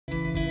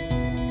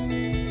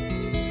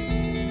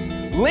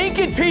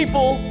Lincoln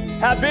people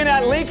have been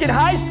at Lincoln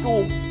High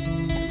School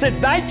since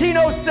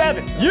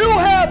 1907. You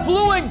have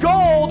blue and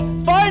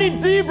gold,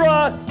 fighting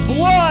zebra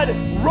blood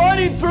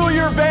running through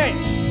your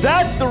veins.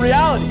 That's the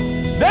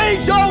reality.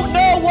 They don't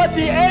know what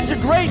the edge of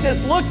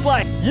greatness looks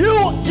like.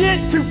 You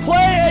get to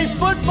play a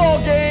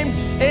football game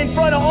in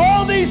front of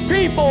all these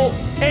people,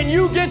 and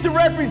you get to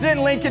represent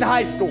Lincoln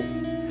High School.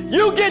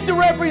 You get to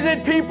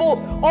represent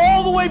people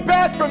all the way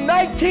back from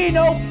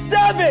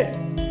 1907,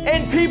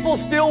 and people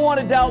still want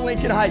to doubt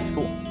Lincoln High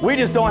School. We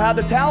just don't have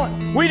the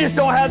talent. We just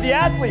don't have the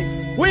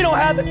athletes. We don't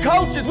have the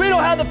coaches. We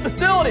don't have the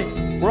facilities.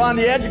 We're on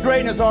the edge of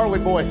greatness, aren't we,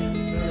 boys?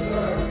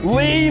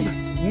 Leave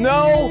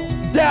no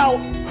doubt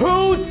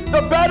who's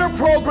the better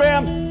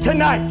program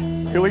tonight.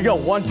 Here we go.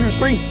 1, 2,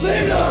 3. Leave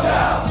no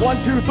doubt.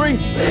 1, 2, 3.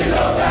 Leave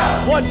no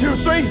doubt. 1, 2,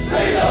 3. Leave no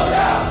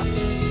doubt.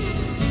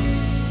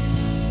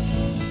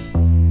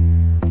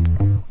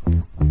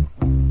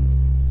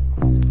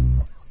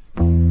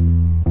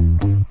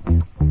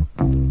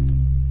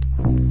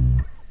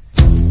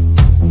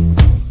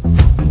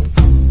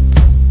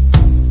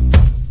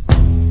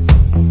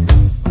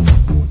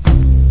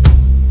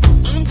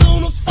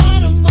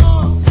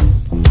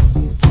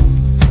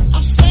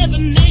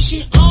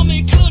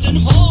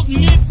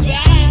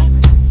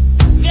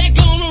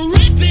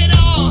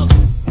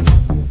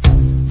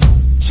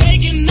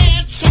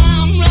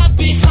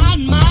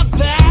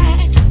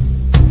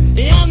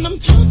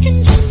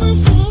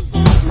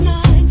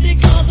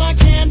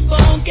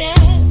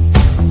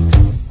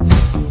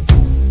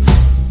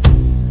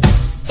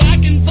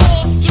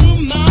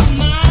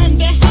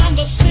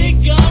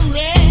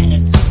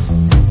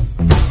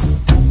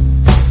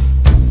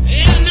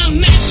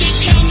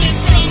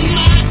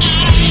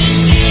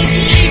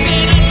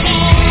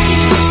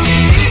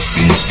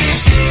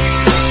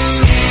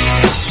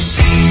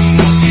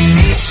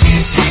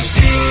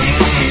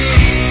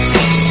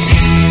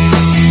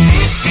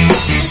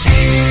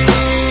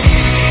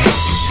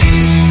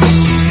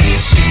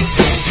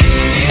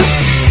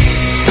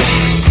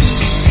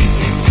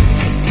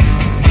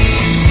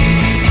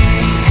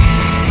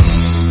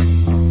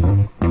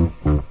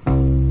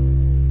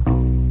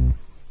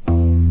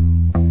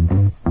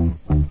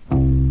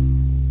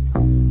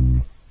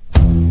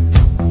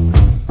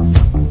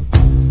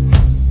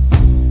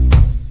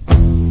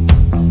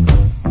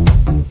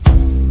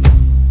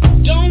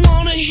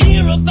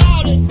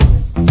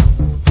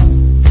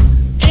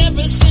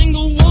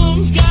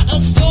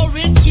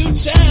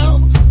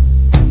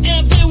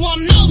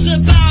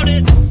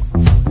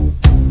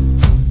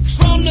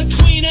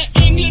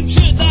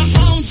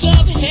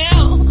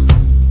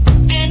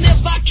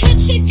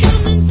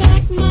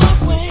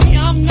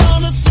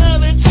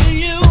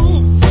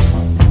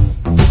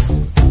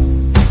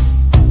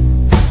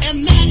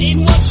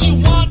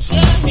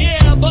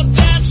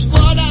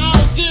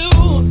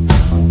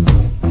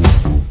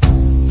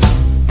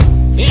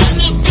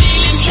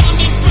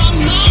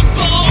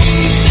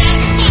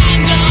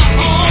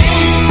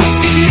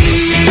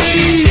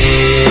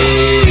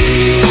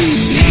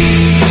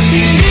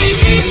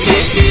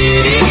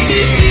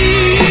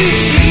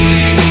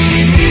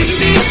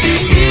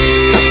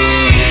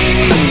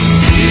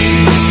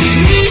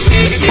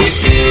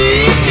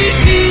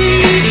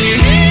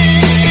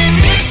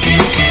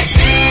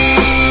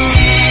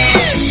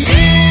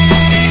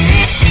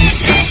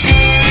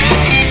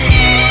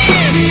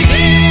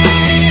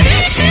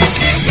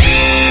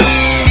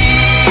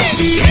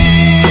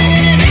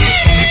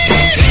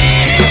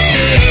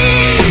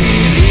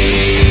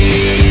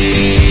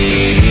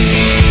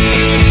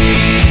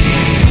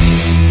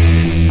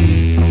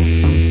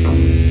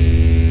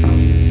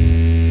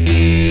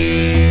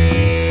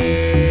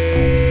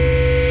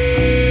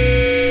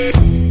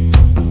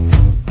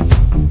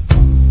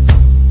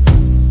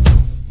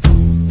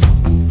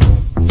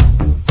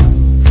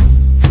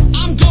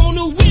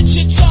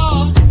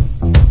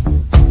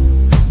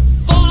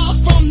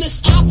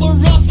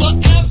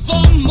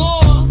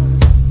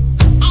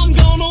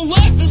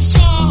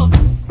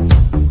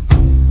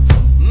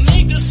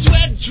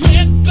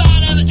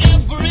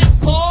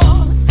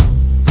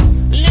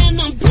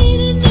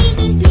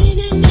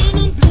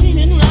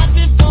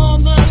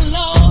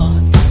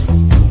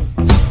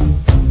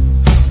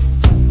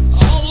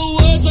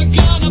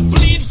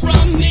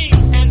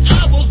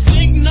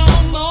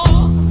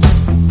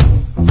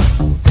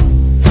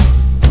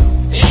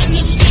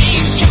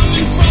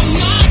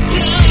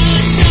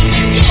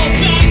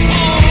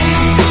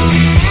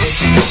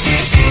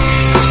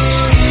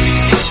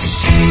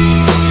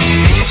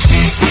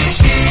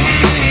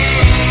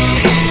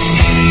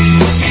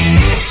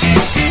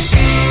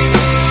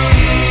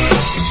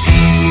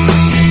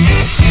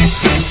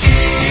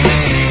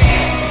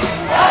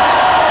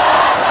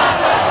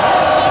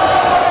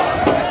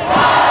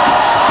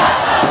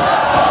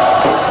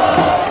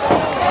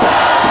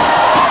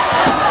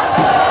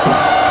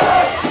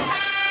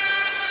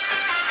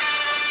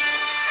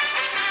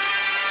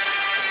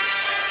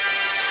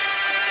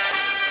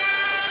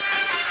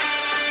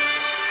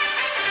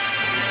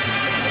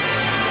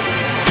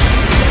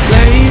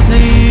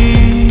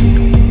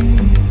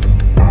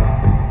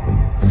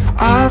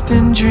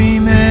 been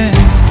dreaming,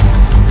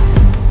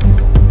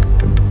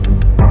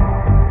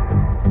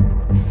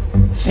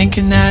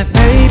 thinking that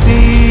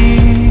maybe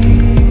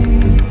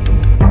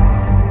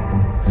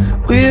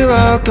we're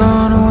all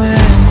gonna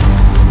win.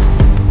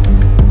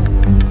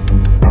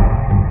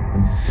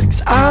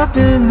 'Cause I've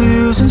been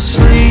losing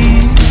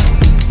sleep,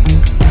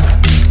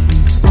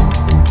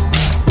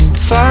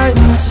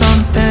 fighting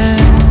something.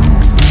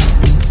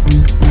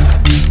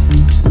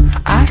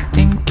 I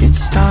think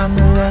it's time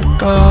to let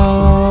go.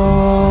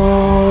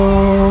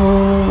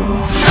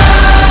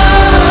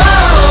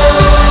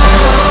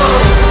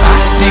 I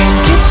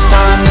think it's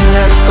time to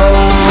let go.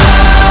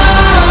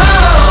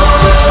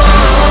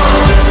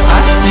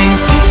 I think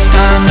it's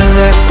time to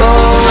let go.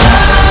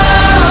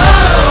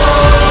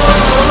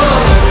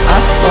 I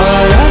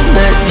thought I'd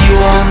let you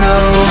all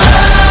know.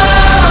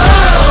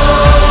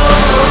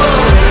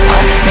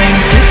 I think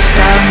it's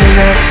time to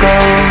let go.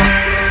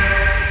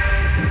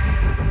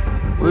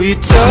 Will you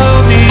tell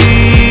me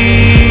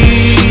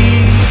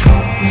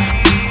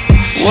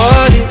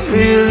what it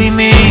really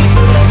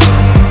means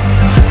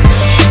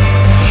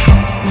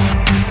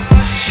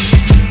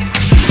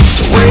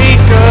to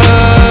wake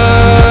up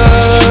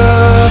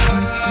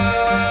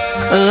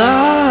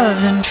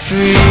alive and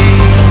free?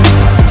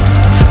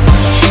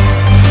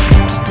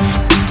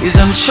 'Cause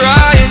I'm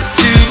trying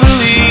to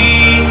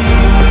believe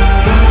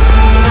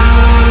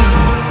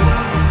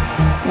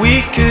we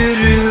could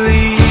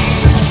release.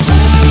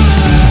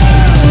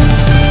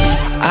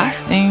 I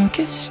think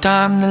it's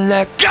time to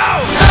let go.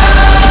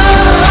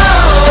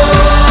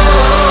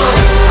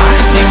 I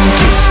think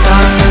it's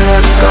time to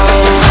let go.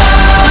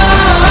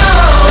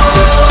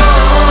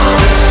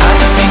 I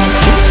think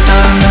it's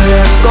time to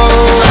let go.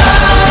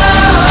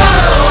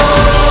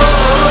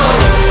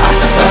 I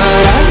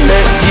thought I'd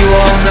let you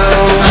all know.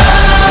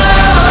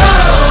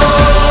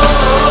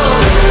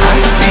 I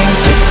think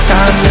it's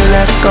time to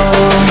let go.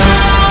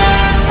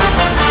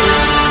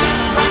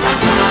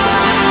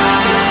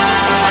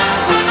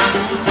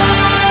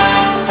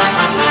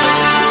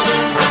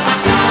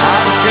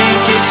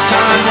 It's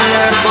time to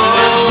let go.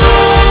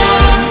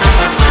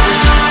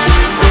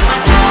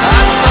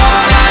 I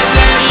thought I'd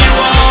let you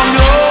all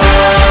know.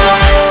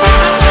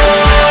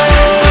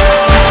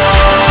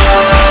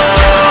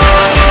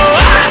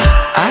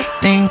 I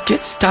think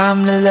it's time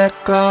to let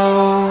go.